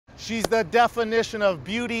She's the definition of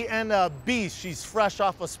beauty and a beast. She's fresh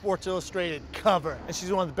off a Sports Illustrated cover, and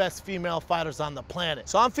she's one of the best female fighters on the planet.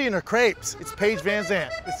 So I'm feeding her crepes. It's Paige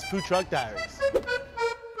VanZant. This is Food Truck Diaries.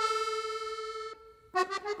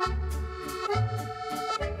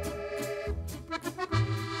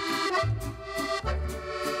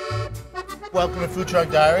 Welcome to Food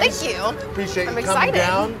Truck Diaries. Thank you. Appreciate you coming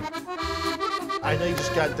down. I know you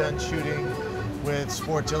just got done shooting with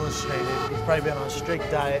Sports Illustrated. You've probably been on a strict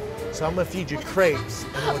diet, so I'm gonna feed you crepes,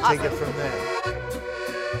 and then we'll take it from there.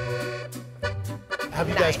 Have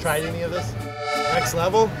you guys tried any of this? Next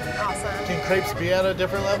level? Awesome. Can crepes be at a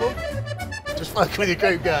different level? Just fuck with your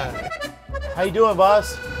crepe guy. How you doing,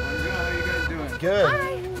 boss? I'm good. How you guys doing? Good.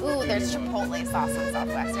 Hi. Ooh, there's Chipotle sauce on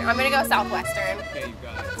Southwestern. I'm gonna go Southwestern. Okay, you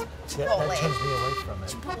got it. That turns me away from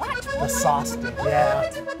it. What? The sauce thing. Yeah.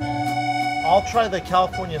 I'll try the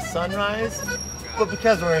California Sunrise, but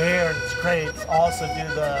because we're here and it's crepes, I'll also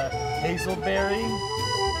do the hazelberry.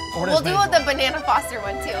 We'll do the banana foster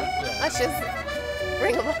one too. Yeah. Let's just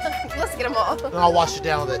bring them all. Let's get them all. And I'll wash it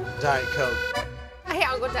down with a Diet Coke. Hey,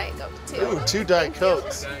 I'll go Diet Coke too. Ooh, 2 Diet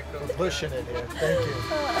Cokes. We're pushing it here. Thank you.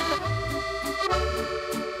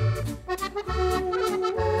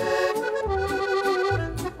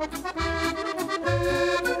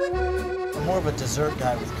 I'm more of a dessert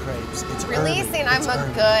guy with crepes. It's really? early. Saying I'm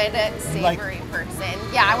a good savory person.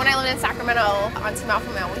 Yeah, when I lived in Sacramento on Two Mile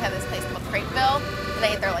from Mount, we had this place called Crepeville, and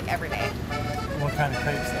I ate there like every day. What kind of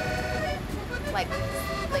crepes though? Like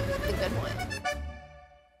the good ones.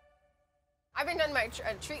 I've been on my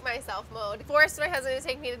treat myself mode. Forced my husband to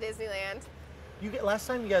take me to Disneyland. Last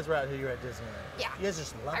time you guys were out here, you were at Disneyland. Yeah. You guys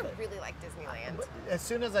just love it. I really like Disneyland. But as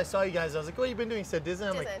soon as I saw you guys, I was like, what have you been doing? He said Disney.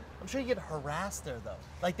 I'm like, I'm sure you get harassed there though.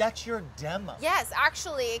 Like that's your demo. Yes,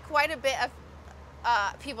 actually, quite a bit of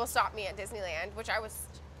people stopped me at Disneyland, which I was,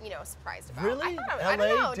 surprised about. Really? I don't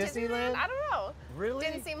know. Disneyland? I don't know. Really?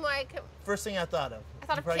 Didn't seem like. First thing I thought of. I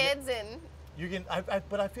thought of kids and. You're getting,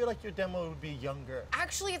 but I feel like your demo would be younger.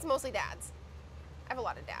 Actually, it's mostly dads. I have a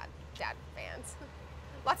lot of dad fans.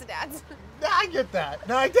 Lots of dads. Yeah, I get that.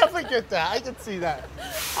 No, I definitely get that. I can see that.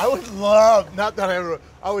 I would love, not that I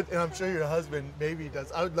would, and I'm sure your husband maybe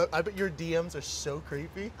does. I would love, I bet your DMs are so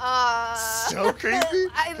creepy. So creepy?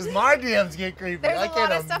 Because my DMs get creepy. There's a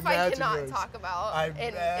lot of stuff I cannot yours. talk about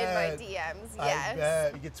in my DMs, yes. I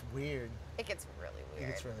bet. It gets weird. It gets really weird.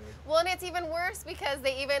 It gets really weird. Well, and it's even worse because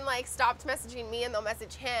they even stopped messaging me and they'll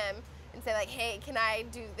message him and say hey, can I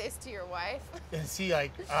do this to your wife? Is he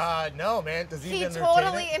like, no, man? Does he even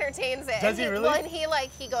totally entertains it. Does he really? Well, and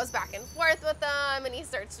he goes back and forth with them, and he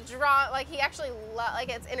starts to draw. He actually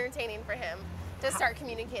it's entertaining for him to start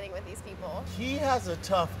communicating with these people. He has a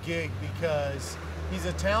tough gig because he's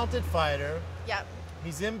a talented fighter. Yep.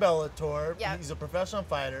 He's in Bellator. Yep. He's a professional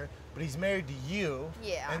fighter, but he's married to you.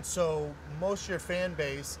 Yeah. And so most of your fan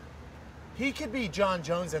base. He could be John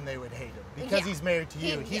Jones and they would hate him because he's married to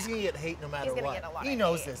you. He's gonna get hate no matter what. Get a lot he of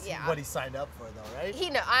knows hate. this, what he signed up for, though, right? He's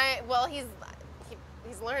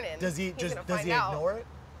learning. Does he ignore it?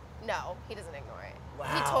 No, he doesn't ignore it. Wow.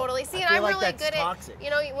 He totally and I'm really good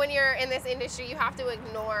at when you're in this industry, you have to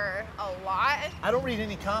ignore a lot. I don't read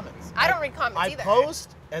any comments. I don't read comments either. I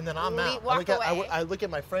post and then I'm out. I look at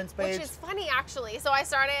my friend's page. Which is funny actually. So I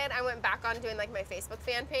went back on doing my Facebook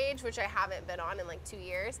fan page, which I haven't been on in 2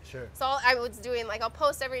 years. Sure. So I was doing I'll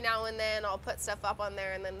post every now and then, I'll put stuff up on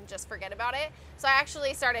there and then just forget about it. So I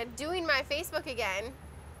actually started doing my Facebook again.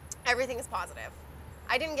 Everything is positive.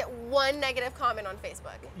 I didn't get one negative comment on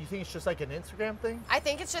Facebook. You think it's just like an Instagram thing? I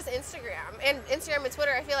think it's just Instagram. And Instagram and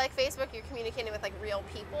Twitter, I feel like Facebook, you're communicating with real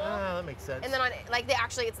people. Ah, that makes sense. And then on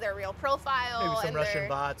it's their real profile. Maybe some Russian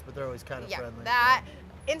bots, but they're always kind of friendly. That.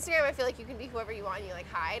 Instagram, I feel like you can be whoever you want and you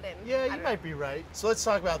hide. And yeah, you might be right. So let's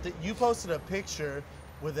talk about that. You posted a picture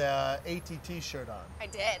with a ATT shirt on. I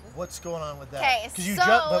did. What's going on with that? Okay,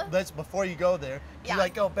 that's before you go there. You're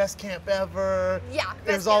like, oh, best camp ever. Yeah,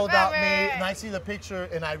 it was all about me. And I see the picture,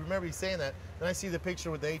 and I remember you saying that. Then I see the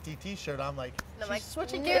picture with the ATT shirt. I'm like,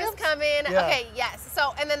 switching news coming. Yeah. Okay, yes.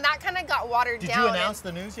 So, and then that kind of got watered down. Did you announce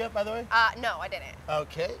the news yet, by the way? No, I didn't.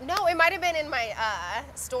 Okay. No, it might have been in my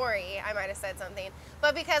story. I might have said something.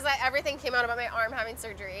 But because everything came out about my arm having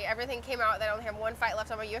surgery, everything came out that I only have 1 fight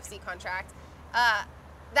left on my UFC contract.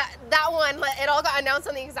 That one, it all got announced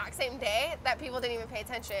on the exact same day that people didn't even pay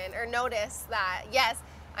attention or notice that, yes,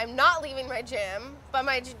 I'm not leaving my gym, but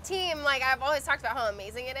my team, I've always talked about how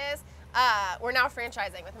amazing it is, we're now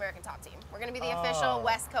franchising with American Top Team. We're going to be the official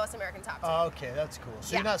West Coast American Top Team. Okay, that's cool.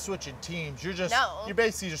 So you're not switching teams. You're just you're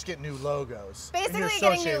basically just getting new logos. Basically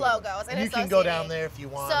getting new logos and you can go down there if you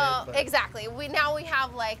want. So exactly. We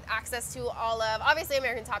have like access to all of, obviously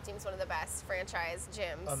American Top Team is one of the best franchise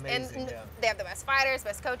gyms. Amazing, and they have the best fighters,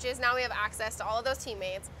 best coaches. Now we have access to all of those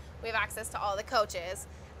teammates. We have access to all the coaches.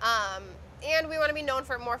 And we want to be known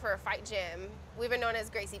more for a fight gym. We've been known as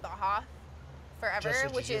Gracie Baja forever,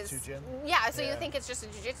 which is gym? So you think it's just a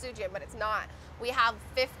jiu-jitsu gym, but it's not. We have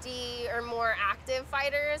 50 or more active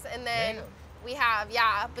fighters, and then we have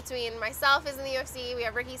between myself is in the UFC. We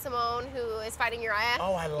have Ricky Simone, who is fighting Uriah.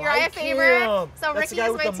 Oh, I like Uriah Faber. him. So That's Ricky the guy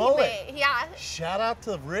is with my the mullet. teammate. Yeah. Shout out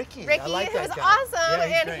to Ricky. Ricky, I like that who's guy. awesome,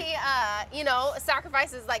 Yeah, and great. he,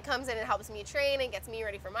 sacrifices comes in and helps me train and gets me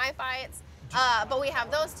ready for my fights. But we have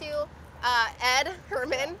those two. Ed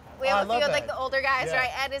Herman. We have a few of the older guys,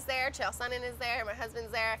 right? Ed is there, Chael Sonnen is there, my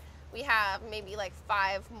husband's there. We have maybe like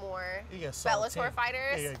 5 more Bellator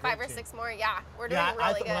fighters, 5 or 6 more. Yeah, we're doing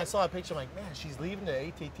really good. When I saw a picture, I'm like, man, she's leaving the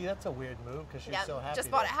ATT. That's a weird move because she's so happy.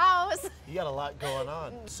 Just bought a house. You got a lot going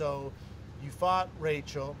on. So you fought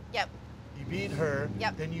Rachel. Yep. You beat her.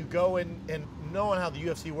 Yep. Then you go in, and knowing how the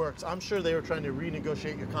UFC works, I'm sure they were trying to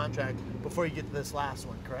renegotiate your contract before you get to this last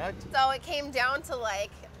one, correct? So it came down to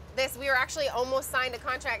like this. We were actually almost signed a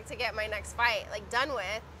contract to get my next fight done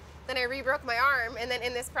with. Then I re-broke my arm, and then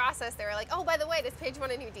in this process, they were like, oh, by the way, does Paige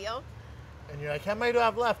want a new deal? And you're like, how many do I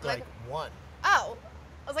have left? Like 1. Oh.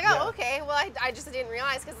 I was like, oh, okay. Well, I just didn't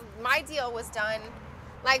realize because my deal was done.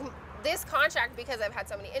 Like, this contract, because I've had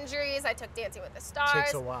so many injuries, I took Dancing with the Stars.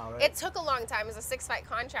 Takes a while, right? It took a long time. It was a 6-fight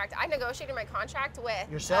contract. I negotiated my contract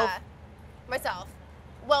with... Yourself? Myself.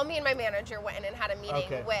 Well, me and my manager went in and had a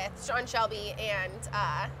meeting with Sean Shelby and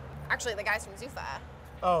actually the guys from Zuffa.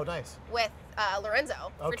 Oh, nice. With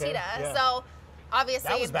Lorenzo Fertitta. Yeah. So obviously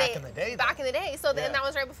that was back in the day. Back in the day. So then that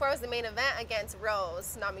was right before it was the main event against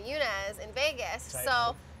Rose Namajunas in Vegas.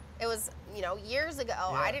 So it was years ago.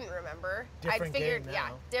 I didn't remember. Different I figured game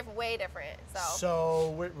now. way different.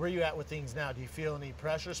 So where are you at with things now? Do you feel any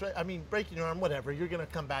pressure? I mean, breaking your arm, whatever. You're gonna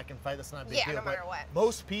come back and fight. That's not a big deal. Yeah, no matter what.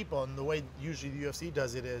 Most people, and the way usually the UFC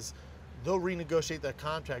does it is, they'll renegotiate their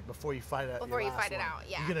contract before you fight it. Before you fight it out,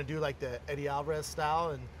 yeah. You're gonna do like the Eddie Alvarez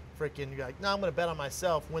style and freaking. You're like, no, I'm gonna bet on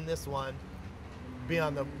myself, win this one, be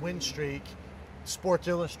on the win streak. Sports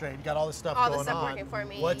Illustrated, you got all this stuff going on. All this stuff working for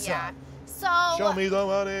me. What's up? So show me the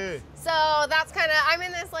money. So that's kind of, I'm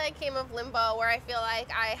in this game of limbo where I feel like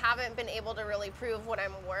I haven't been able to really prove what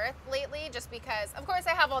I'm worth lately, just because, of course,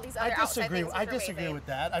 I have all these other outside things. I disagree with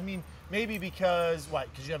that. I mean, maybe because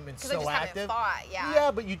because you haven't been so active. Fought, yeah,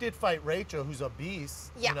 but you did fight Rachel, who's a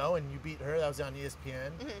beast. And you beat her. That was on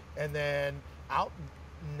ESPN. And then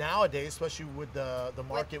nowadays, especially with the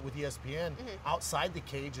market with ESPN, outside the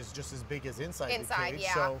cage is just as big as inside the cage.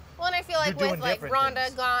 Yeah. So well, and I feel like with Ronda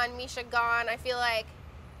gone, Misha gone, I feel like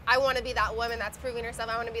I want to be that woman that's proving herself.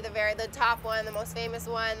 I want to be the top one, the most famous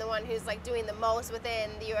one, the one who's doing the most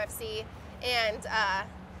within the UFC. And I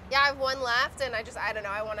have one left, and I don't know.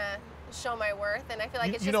 I want to show my worth, and I feel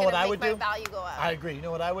like it's just going to make my value go up. I agree. You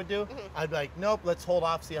know what I would do? I'd be like, nope, let's hold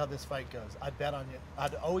off, see how this fight goes. I'd bet on you.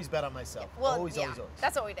 I'd always bet on myself. Well, always.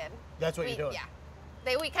 That's what we did. That's what you're doing.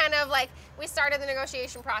 Yeah. We kind of we started the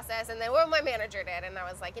negotiation process, and then my manager did, and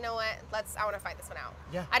I was like, you know what? I want to fight this one out.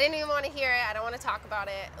 Yeah. I didn't even want to hear it. I don't want to talk about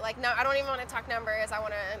it. No, I don't even want to talk numbers. I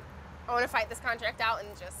want to fight this contract out and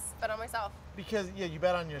just bet on myself. Because you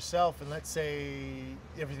bet on yourself, and let's say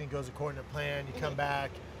everything goes according to plan. You come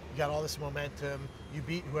back. You got all this momentum. You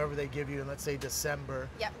beat whoever they give you in, let's say, December.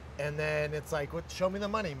 Yep. And then it's like, show me the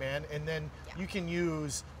money, man. And then you can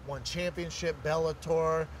use one championship,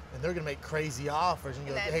 Bellator, and they're going to make crazy offers. And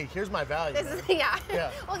you're like, hey, here's my value. Yeah.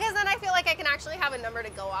 Well, because then I feel like I can actually have a number to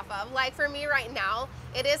go off of. For me right now,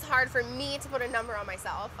 it is hard for me to put a number on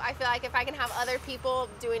myself. I feel like if I can have other people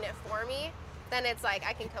doing it for me, then it's I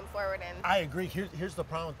can come forward and... I agree. Here's the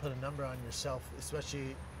problem with putting a number on yourself,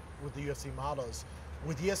 especially with the UFC models.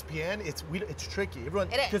 With ESPN, it's tricky. Everyone,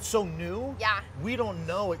 it's so new. Yeah. We don't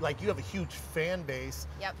know it. You have a huge fan base.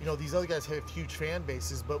 Yep. These other guys have huge fan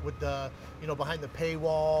bases, but with the, behind the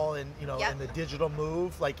paywall and and the digital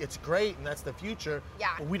move, it's great and that's the future. Yeah.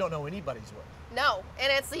 But we don't know anybody's worth. No,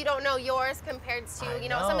 and you don't know yours compared to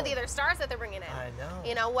some of the other stars that they're bringing in. I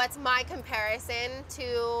know. What's my comparison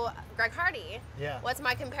to Greg Hardy? Yeah. What's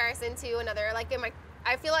my comparison to another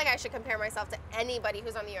I feel like I should compare myself to anybody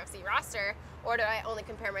who's on the UFC roster, or do I only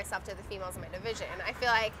compare myself to the females in my division? I feel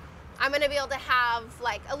like I'm going to be able to have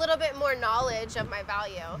a little bit more knowledge of my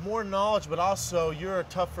value. More knowledge, but also you're a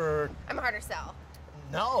tougher... I'm a harder sell.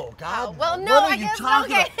 No, God. Oh, well, no. no, What I are you guess,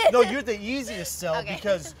 talking okay. about? No, you're the easiest sell Okay.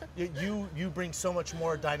 because you bring so much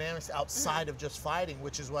more dynamics outside of just fighting,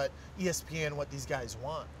 which is what ESPN, what these guys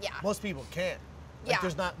want. Yeah. Most people can't. Like, Yeah.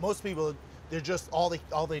 there's not, most people, they're just, all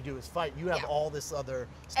they do is fight. You have Yeah. all this other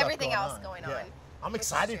stuff Everything else on. going Yeah. on. I'm Which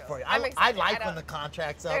is excited true. for you. I'm I excited. like I when the don't-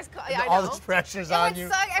 contract's up. There's and I all know. this pressure's It on would you.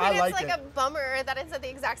 suck. I mean, like it's like it. a bummer that it's at the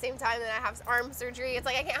exact same time that I have arm surgery. It's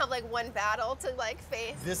like I can't have like one battle to like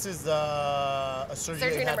face. This is a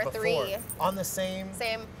surgery you had number before. 3. On the same.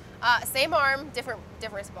 Same arm, different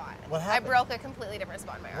spot. What happened? I broke a completely different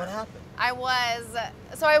spot in my arm. What happened?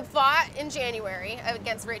 I fought in January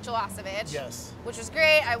against Rachel Osovich. Yes. Which was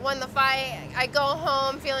great. I won the fight. I go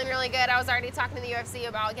home feeling really good. I was already talking to the UFC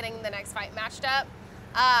about getting the next fight matched up.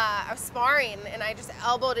 I was sparring and I just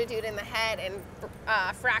elbowed a dude in the head and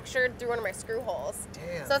fractured through one of my screw holes.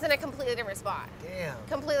 Damn. So it's in a completely different spot. Damn.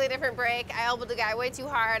 Completely different break. I elbowed the guy way too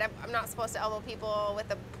hard. I'm not supposed to elbow people with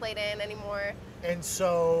the plate in anymore. And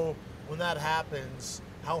so when that happens,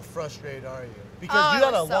 how frustrated are you? Because you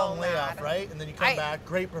had a so long mad. layoff, right? And then you come back,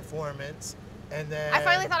 great performance, and then I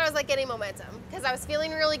finally thought I was like getting momentum because I was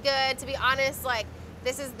feeling really good. To be honest, like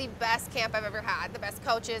this is the best camp I've ever had. The best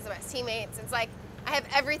coaches, the best teammates. It's like I have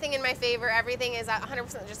everything in my favor. Everything is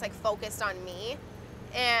 100% just like focused on me,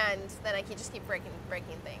 and then I just keep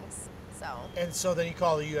breaking things. So. And so then you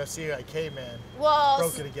call the UFC, you're like, hey man, Well,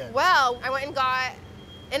 broke it again. Well, I went and got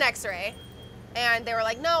an X-ray, and they were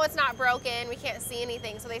like, no, it's not broken. We can't see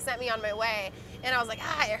anything. So they sent me on my way, and I was like,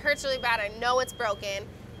 it hurts really bad. I know it's broken.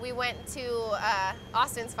 We went to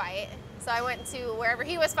Austin's fight. So I went to wherever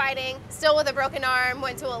he was fighting, still with a broken arm,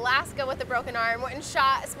 went to Alaska with a broken arm, went and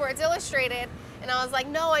shot Sports Illustrated, and I was like,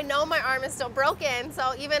 no, I know my arm is still broken.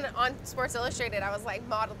 So even on Sports Illustrated, I was like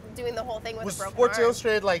doing the whole thing with a broken Sports arm.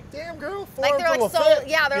 Illustrated like, damn girl, Like they're like so, fit.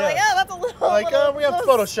 yeah, they're like, oh, that's a little, like, we have to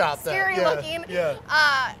little Photoshop that. scary Yeah, looking. Yeah.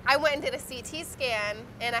 I went and did a CT scan,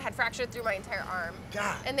 and I had fractured through my entire arm.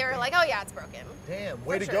 God. And they were like, oh yeah, it's broken. Damn,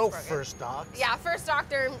 way For to sure go, it's broken. first docs. Yeah, first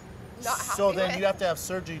doctor. Not happy So then with. you have to have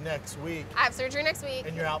surgery next week, I have surgery next week.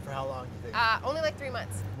 and you're out for how long, you think? Only like 3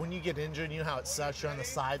 months. When you get injured, you know how it sucks. You're on the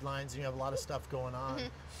sidelines, and you have a lot of stuff going on. Mm-hmm.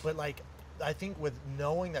 But like, I think with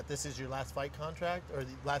knowing that this is your last fight contract, or the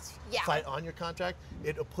last Yeah. fight on your contract,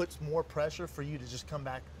 it puts more pressure for you to just come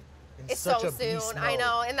back in It's such so a beast soon. mode. I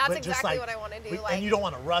know, and that's But just exactly what I want to do. and you don't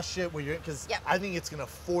want to rush it, where you're because Yep. I think it's gonna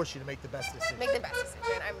force you to make the best decision. Make the best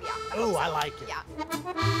decision. I hope Ooh, so. I like it. Yeah.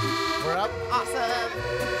 We're up.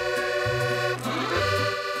 Awesome.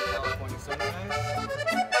 California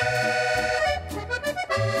sunrise.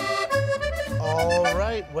 All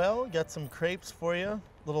right. Well, got some crepes for you.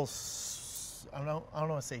 Little, I don't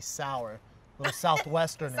want to say sour. Little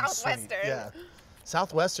southwestern and sweet. Southwestern. Yeah.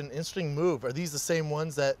 Southwestern, interesting move. Are these the same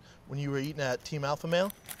ones that when you were eating at Team Alpha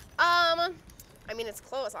Male? I mean, it's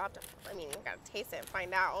close. You gotta taste it and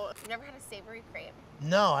find out. You've never had a savory crepe?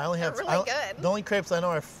 No, I only have. They're really good. The only crepes I know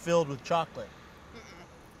are filled with chocolate.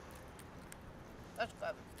 That's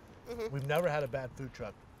good. We've never had a bad food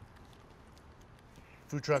truck.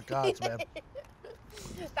 Food truck gods, man.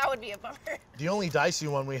 That would be a bummer. The only dicey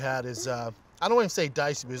one we had is, I don't want to say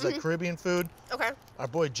dicey, but it's like Caribbean food. Okay. Our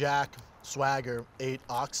boy Jack Swagger ate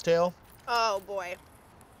oxtail. Oh boy.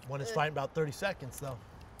 Won his fight in about 30 seconds, though.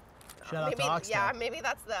 Shout out Maybe, to oxtail. yeah, maybe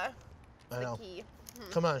that's I the know. key.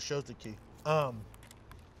 Come on, show's the key. Tell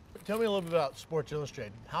me a little bit about Sports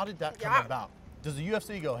Illustrated. How did that come Yeah. about? Does the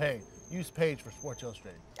UFC go, hey, use Paige for Sports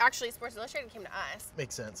Illustrated? Actually, Sports Illustrated came to us.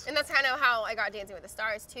 Makes sense. And that's kind of how I got Dancing with the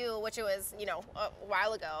Stars too, which it was, a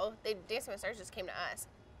while ago. Dancing with the Stars just came to us.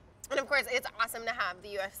 And of course, it's awesome to have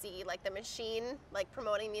the UFC, like the machine, like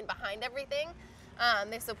promoting me behind everything.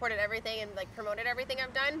 They've supported everything and like promoted everything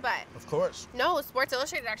I've done, but Of course. no, Sports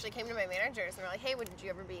Illustrated actually came to my managers and were like, hey, would you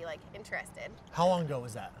ever be like interested? How long ago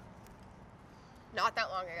was that? Not that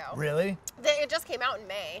long ago. Really? It just came out in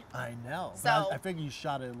May. I know. So- I figured you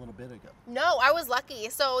shot it a little bit ago. No, I was lucky.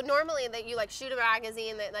 So normally that you like shoot a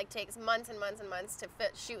magazine that like takes months and months and months to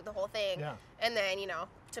shoot the whole thing. Yeah. And then,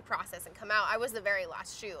 to process and come out. I was the very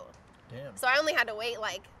last shoot. Damn. So I only had to wait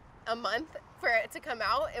like a month for it to come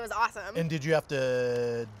out. It was awesome. And did you have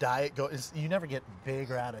to diet go? You never get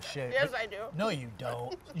big or out of shape. Yes, I do. No, you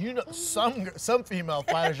don't. Some female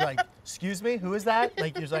fighters are like, excuse me, who is that?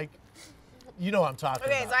 Like, you're like, you know what I'm talking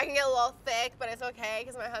Okay, about. so I can get a little thick, but it's okay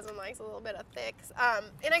because my husband likes a little bit of thick.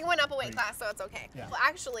 And I went up a weight class, so it's okay. Yeah. Well,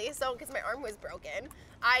 actually, because my arm was broken,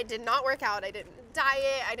 I did not work out. I didn't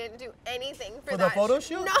diet. I didn't do anything for For that. the photo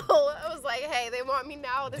shoot? No, I was like, hey, they want me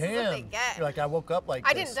now. This is what they Damn. get. You're like, I woke up like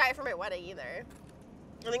I this. didn't diet for my wedding either.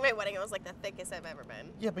 I think my wedding was like the thickest I've ever been.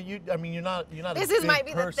 Yeah, but you're not This might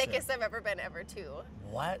be the thickest I've ever been ever too.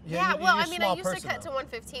 What? Yeah, well, I mean, I used to cut though. to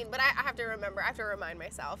 115, but I have to remember, I have to remind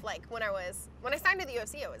myself, like when I signed to the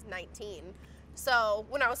UFC, I was 19. So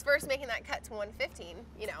when I was first making that cut to 115,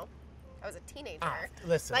 you know, I was a teenager.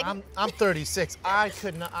 Listen, like, I'm 36. I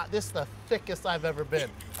could not. This is the thickest I've ever been.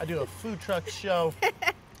 I do a food truck show.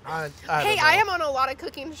 I am on a lot of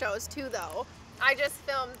cooking shows too, though. I just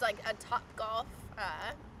filmed like a Top Golf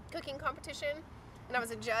cooking competition, and I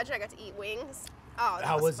was a judge, and I got to eat wings. Oh,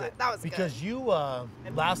 How was fun. it? That was because good. you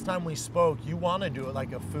last time we spoke, you want to do it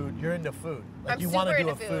like a food. You're into food. Like I'm you super want to do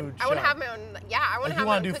into a food show. I want to have my own. Yeah, I want to have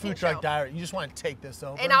my own do cooking food truck show. Diary. You just want to take this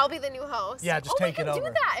over. And I'll be the new host. Yeah, just take it over. We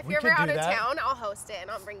can do that. If We you're ever could out do of that. town, I'll host it,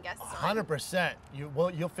 and I'll bring guests on. 100%.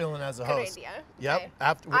 You'll fill in as a host. Good idea. Yep.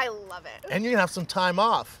 Okay. I love it. And you're gonna have some time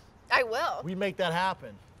off. I will. We make that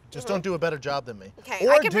happen. Just don't do a better job than me. Okay,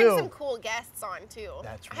 Or I can bring some cool guests on too.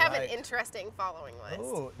 That's I have an right. interesting following list.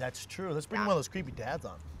 Oh, that's true. Let's bring Yeah. one of those creepy dads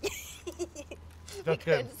on. We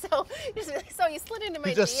could. So you slid into my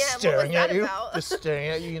He's just DM. staring What was at that you. about? Just staring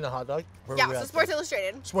at you in the hot dog. Where Yeah, we so at? Sports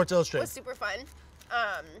Illustrated Sports Illustrated. was super fun.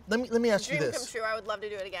 Let me ask you Dream this. come true. I would love to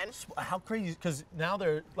do it again. How crazy, because now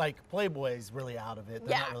they're like Playboy's really out of it.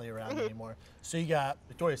 They're not Yeah. really around anymore. So you got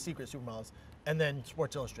Victoria's Secret supermodels and then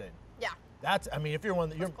Sports Illustrated. Yeah. That's, I mean, if you're one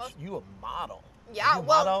that close. you a model. Yeah, Are you a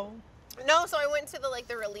well, model? No, so I went to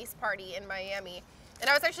the release party in Miami, and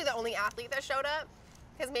I was actually the only athlete that showed up,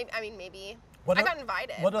 because maybe I got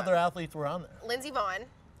invited. What but other athletes were on there? Lindsey Vonn,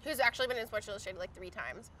 who's actually been in Sports Illustrated like 3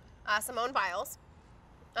 times. Simone Biles,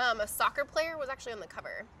 a soccer player was actually on the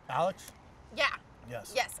cover. Alex? Yeah.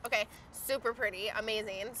 Yes. Yes. Okay. Super pretty,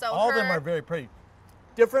 amazing. So All of them are very pretty.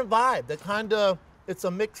 Different vibe. That kind of, it's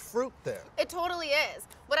a mixed fruit there. It totally is.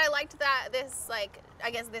 But I liked that this, like, I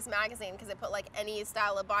guess this magazine, because it put like any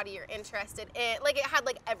style of body you're interested in. Like it had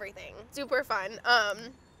like everything. Super fun.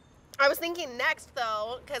 I was thinking next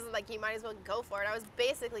though, because like you might as well go for it. I was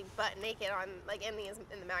basically butt naked on like in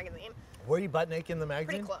the magazine. Were you butt naked in the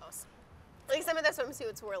magazine? Pretty close. Like some of the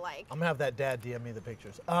swimsuits were like. I'm gonna have that dad DM me the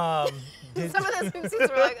pictures. Some of the swimsuits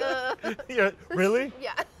were like. Yeah, really?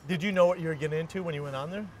 Yeah. Did you know what you were getting into when you went on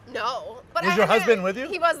there? No. But Was your husband with you?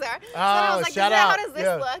 He was there. So then I was like, shout how out. does this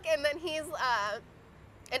Yeah. look? And then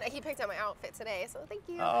and he picked out my outfit today, so thank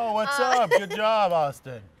you. Oh, what's up? Good job,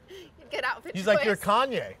 Austin. Good outfit He's choice. like your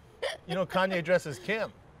Kanye. You know, Kanye dresses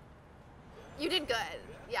Kim. You did good.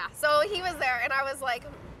 Yeah. So he was there, and I was like,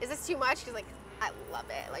 is this too much? He's like, I love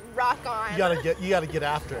it. Like, rock on. You gotta get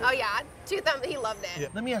after it. Oh, yeah. 2 thumbs. He loved it. Yeah.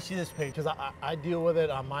 Let me ask you this, Paige, because I deal with it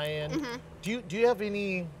on my end. Mm-hmm. Do you have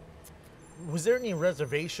any? Was there any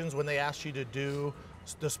reservations when they asked you to do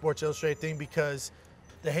the Sports Illustrated thing? Because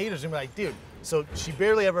the haters are gonna be like, dude, so she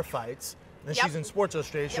barely ever fights. Then Yep. she's in Sports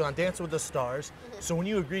Illustrated. She's Yep. on Dance with the Stars. So when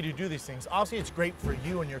you agree to do these things, obviously it's great for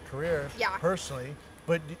you and your career Yeah. personally.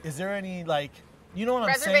 But is there any like, you know what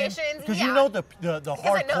I'm saying? Reservations? Because you Yeah. know the I know that,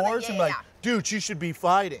 hardcores yeah, and like, yeah. dude, she should be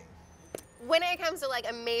fighting. When it comes to like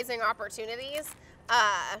amazing opportunities,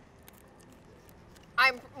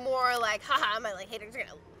 I'm more like, haha, my like haters are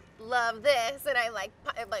gonna love this, and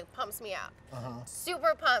it pumps me up.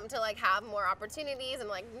 Super pumped to like have more opportunities and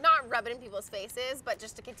like not rub it in people's faces, but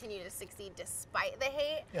just to continue to succeed despite the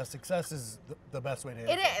hate. Yeah, success is the best way to.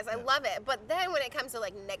 It is. I love it. But then when it comes to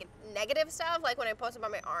like negative stuff, like when I post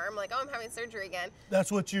about my arm, like, oh, I'm having surgery again.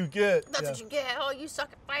 That's what you get. That's what you get. Oh, you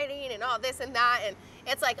suck at fighting and all this and that, and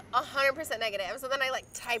it's like 100% negative. So then I like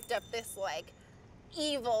typed up this like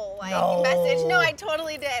evil like message. No, I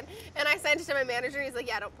totally did. And I sent it to my manager. And he's like,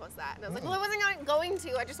 yeah, don't post that. And I was like, well, I wasn't going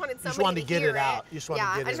to. I just wanted somebody to get hear it out. You just wanted to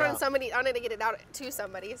get it out. I just wanted somebody. I wanted to get it out to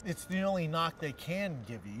somebody. It's the only knock they can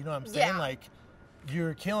give you. You know what I'm saying? Yeah. Like,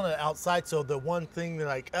 you're killing it outside. So the one thing they're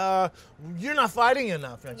like, you're not fighting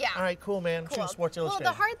enough. Like, Yeah. All right, cool, man. Cool. Sports Illustrated.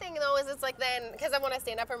 Well, the hard thing though is it's like then because I want to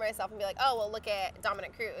stand up for myself and be like, oh well, look at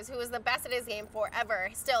Dominic Cruz, who was the best at his game forever,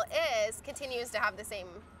 still is, continues to have the same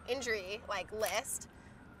injury like list,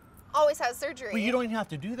 always has surgery. But you don't even have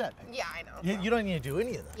to do that. Yeah, I know. You don't need to do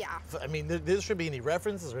any of that. Yeah. I mean, there shouldn't be any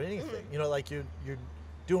references or anything. You know, like you're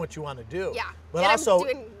doing what you want to do. Yeah. But And also,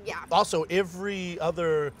 also every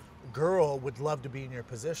other girl would love to be in your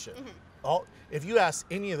position. If you ask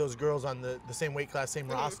any of those girls on the same weight class, same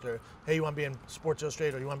roster, hey, you want to be in Sports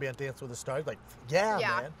Illustrated or you want to be on Dance with the Stars? Like, yeah,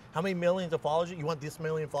 man. How many millions of followers? You want this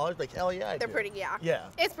million followers? Like, hell yeah, They're pretty, yeah. Yeah.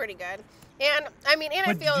 It's pretty good. And I mean, and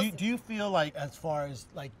But I feel. do you feel like, as far as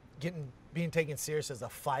like being taken serious as a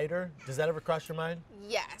fighter, does that ever cross your mind?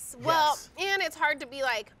 Yes. Well, and it's hard to be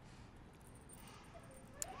like,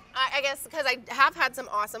 I guess because I have had some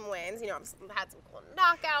awesome wins. You know, I've had some cool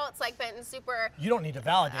knockouts, like been super. You don't need to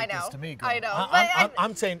validate this to me, girl. I know.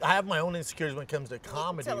 I'm saying I have my own insecurities when it comes to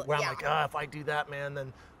comedy, where I'm like, if I do that, man,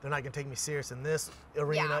 then they're not gonna take me serious in this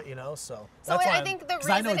arena, you know. So that's why I think the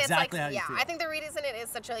reason I know it's exactly like, how you feel. I think the reason it is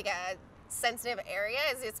such a, like a sensitive area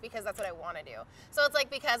is it's because that's what I want to do. So it's like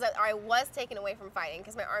because I was taken away from fighting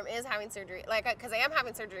because my arm is having surgery, like because I am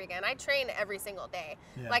having surgery again. I train every single day.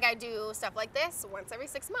 Yeah. Like I do stuff like this once every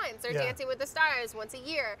 6 months or Dancing with the Stars once a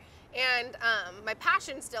year. And my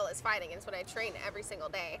passion still is fighting, and it's what I train every single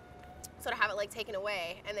day. So to have it like taken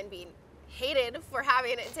away and then being hated for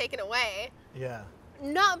having it taken away,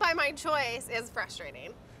 not by my choice, is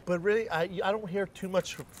frustrating. But really, I don't hear too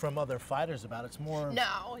much from other fighters about it. It's more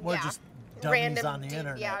just dummies random on the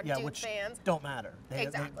internet, which fans. Don't matter.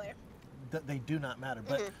 Exactly. They do not matter.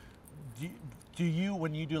 But do you,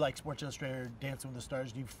 when you do like Sports Illustrated or Dancing with the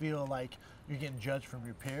Stars, do you feel like you're getting judged from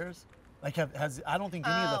your peers? Like, I don't think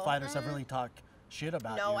any of the fighters have really talked shit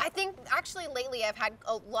about you. No, I think actually lately I've had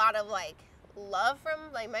a lot of like love from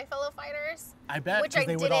like my fellow fighters. I bet, because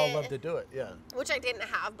they would all love to do it, which I didn't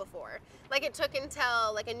have before. Like it took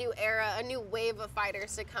until like a new era, a new wave of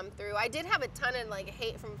fighters to come through. I did have a ton of like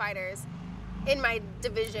hate from fighters in my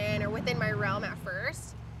division or within my realm at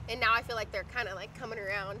first. And now I feel like they're kind of like coming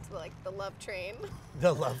around to like the love train.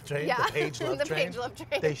 The love train? Yeah. The Paige love train? The Paige love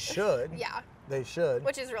train. They should. Yeah. They should.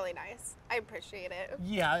 Which is really nice. I appreciate it.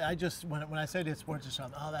 Yeah, I just, when I say to Sports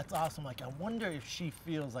Illustrated, oh, that's awesome. Like, I wonder if she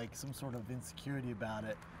feels like some sort of insecurity about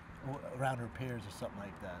it around her peers or something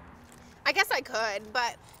like that. I guess I could,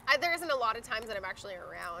 but there isn't a lot of times that I'm actually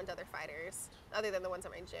around other fighters, other than the ones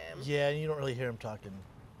at my gym. Yeah, and you don't really hear them talking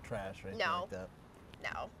trash or anything like that.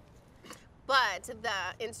 No. But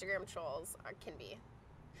the Instagram trolls can be.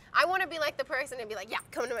 I want to be like the person and be like, yeah,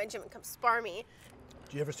 come to my gym and come spar me.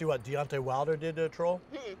 Do you ever see what Deontay Wilder did to a troll?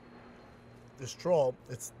 Mm-mm. This troll,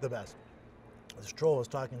 it's the best. This troll was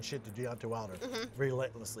talking shit to Deontay Wilder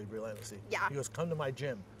relentlessly. Yeah. He goes, come to my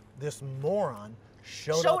gym. This moron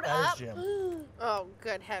showed up at his gym. Oh,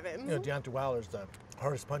 good heavens. You know, Deontay Wilder's the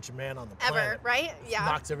hardest punching man on the planet. Ever, right? Yeah.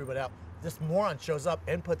 Knocks everybody out. This moron shows up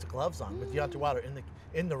and puts gloves on with Deontay Wilder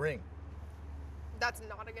in the ring. That's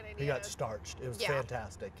not a good idea. He got starched. It was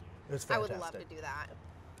fantastic. It was fantastic. I would love to do that.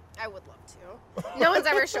 I would love to. No one's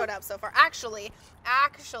ever showed up so far. Actually,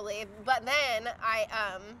 but then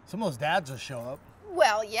some of those dads will show up.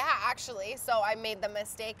 Well, yeah, actually. So I made the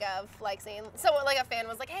mistake of like saying, someone like a fan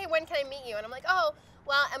was like, hey, when can I meet you? And I'm like, oh,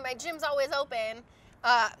 well, and my gym's always open.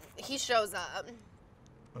 He shows up.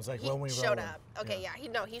 I was like, when we showed up. Okay,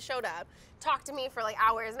 he showed up, talked to me for like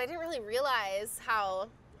hours, and I didn't really realize how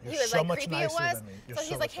he was like creepy it was. So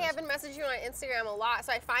he's like, hey, I've been messaging you on Instagram a lot.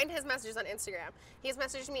 So I find his messages on Instagram. He's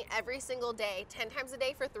messaged me every single day, 10 times a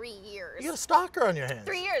day for 3 years. You got a stalker on your hands.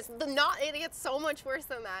 3 years. It gets so much worse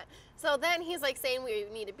than that. So then he's like saying we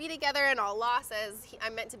need to be together, and Allah says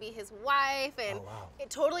I'm meant to be his wife, and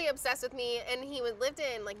totally obsessed with me. And he lived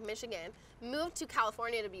in like Michigan, moved to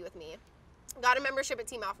California to be with me. Got a membership at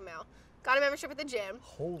Team Alpha Male. Got a membership at the gym.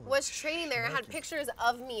 Was training there. I had pictures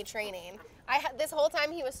of me training. This whole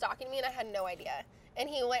time he was stalking me, and I had no idea. And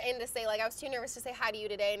he went in to say, like, I was too nervous to say hi to you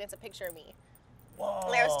today, and it's a picture of me. Whoa.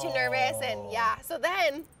 And I was too nervous, and So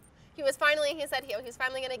then he said he was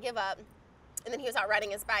finally going to give up. And then he was out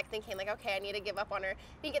riding his bike thinking, like, okay, I need to give up on her.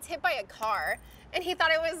 He gets hit by a car, and he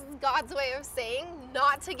thought it was God's way of saying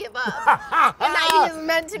not to give up. And that he was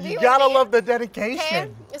meant to be with me. You gotta love the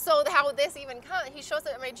dedication. Okay? So how this even comes, he shows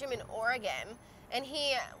up at my gym in Oregon, and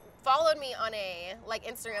he followed me on a like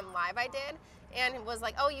Instagram live I did, and was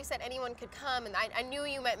like, oh, you said anyone could come, and I knew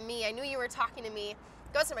you meant me. I knew you were talking to me.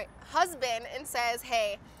 Goes to my husband and says,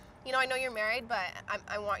 hey, you know, I know you're married, but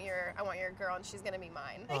I want your girl, and she's gonna be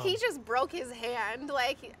mine. Like, he just broke his hand,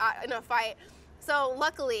 like, in a fight. So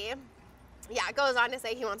luckily, it goes on to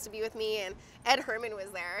say he wants to be with me, and Ed Herman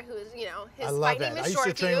was there, who's, you know, his fight name is Short Fuse. I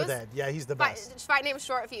used to train with Ed. Yeah, he's the best. Fight name is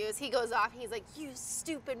Short Fuse. He goes off, he's like, you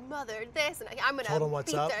stupid mother, this, and I'm gonna told him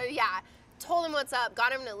what's up. Told him what's up,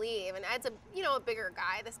 got him to leave, and Ed's a bigger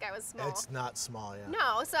guy. This guy was small. Ed's not small, yeah.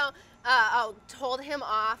 No, so told him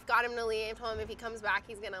off, got him to leave, told him if he comes back,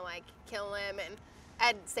 he's gonna like kill him, and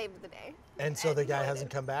Ed saved the day. And so the guy hasn't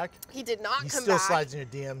come back? He did not come back. He still slides in your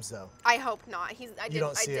DMs though. I hope not. I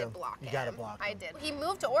did block him. You gotta block him. I did. He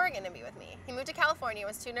moved to Oregon to be with me. He moved to California,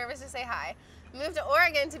 was too nervous to say hi. Moved to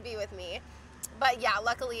Oregon to be with me. But yeah,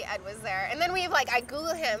 luckily Ed was there. And then I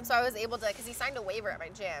Googled him, so I was able to, because he signed a waiver at my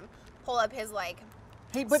gym, pull up his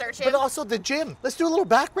Hey, but search him. also the gym. Let's do a little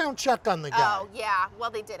background check on the guy. Oh, yeah.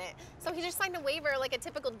 Well, they didn't. So he just signed a waiver like a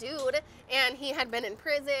typical dude, and he had been in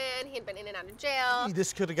prison. He had been in and out of jail.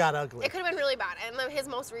 This could have got ugly. It could have been really bad. And his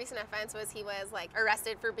most recent offense was he was like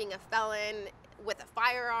arrested for being a felon with a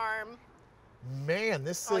firearm. Man,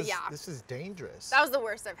 this is dangerous. That was the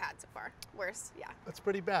worst I've had so far. Worst, yeah. That's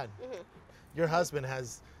pretty bad. Your husband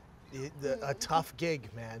has a tough gig,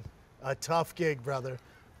 man. A tough gig, brother.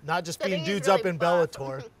 Not just being dudes really up in buff.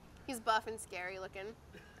 Bellator. He's buff and scary looking.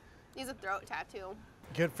 He's a throat tattoo.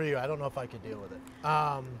 Good for you. I don't know if I could deal with it.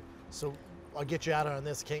 So I'll get you out on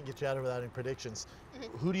this. Can't get you out without any predictions.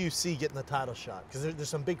 Who do you see getting the title shot? Because there's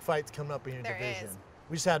some big fights coming up in your division. Is.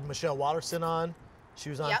 We just had Michelle Watterson on. She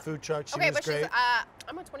was on Food Truck. She was great.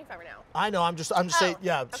 I'm a 25 now. I know. I'm just saying.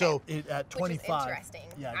 Yeah. Okay. So at 25. Which is interesting.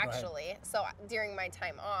 Yeah. Actually, so during my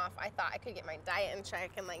time off, I thought I could get my diet in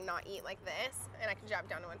check and like not eat like this, and I could drop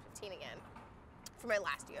down to 115 again for my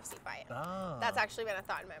last UFC fight. Oh. That's actually been a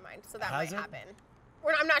thought in my mind, so that Has might it? happen.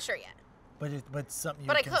 I'm not sure yet. But something you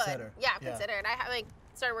but consider. I could. Yeah, consider it. I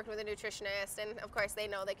started working with a nutritionist, and of course they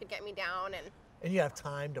know they could get me down, and you have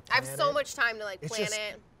time to plan I have so much time to like plan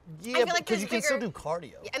it. Yeah, I feel like because you can still do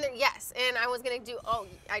cardio. Yeah, and yes, and I was gonna do. Oh,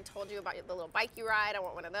 I told you about the little bike you ride. I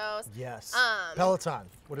want one of those. Yes. Peloton.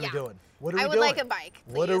 What are we doing? What are we doing? I would like a bike.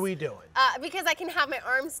 Please. What are we doing? Because I can have my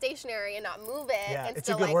arms stationary and not move it, and it's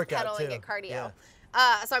still a good like workout pedal too. and get cardio.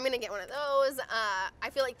 Yeah. So I'm gonna get one of those. I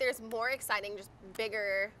feel like there's more exciting, just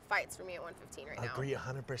bigger fights for me at 115 right now. I agree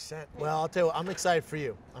 100%. Well, I'll tell you, I'm excited for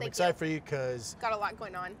you. I'm excited for you because got a lot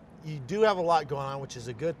going on. You do have a lot going on, which is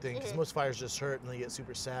a good thing because most fighters just hurt and they get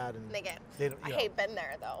super sad and they don't. I hate being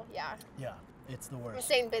there though. Yeah. Yeah, it's the worst. I'm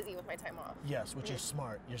staying busy with my time off. Yes, which is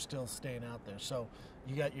smart. You're still staying out there. So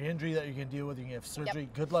you got your injury that you're gonna deal with. You can have surgery.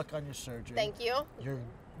 Yep. Good luck on your surgery. Thank you. You're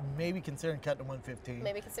maybe considering cutting to 115.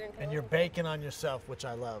 Maybe considering cutting. And you're banking on yourself, which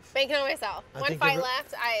I love. Banking on myself. One fight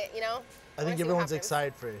left. I think everyone's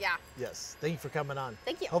excited for you. Yeah. Yes. Thank you for coming on.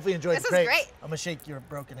 Thank you. Hopefully you enjoyed the crepes. This is great. I'm gonna shake your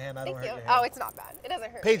broken hand. I don't hurt your hand. Oh, it's not bad. It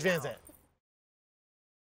doesn't hurt. Paige VanZant.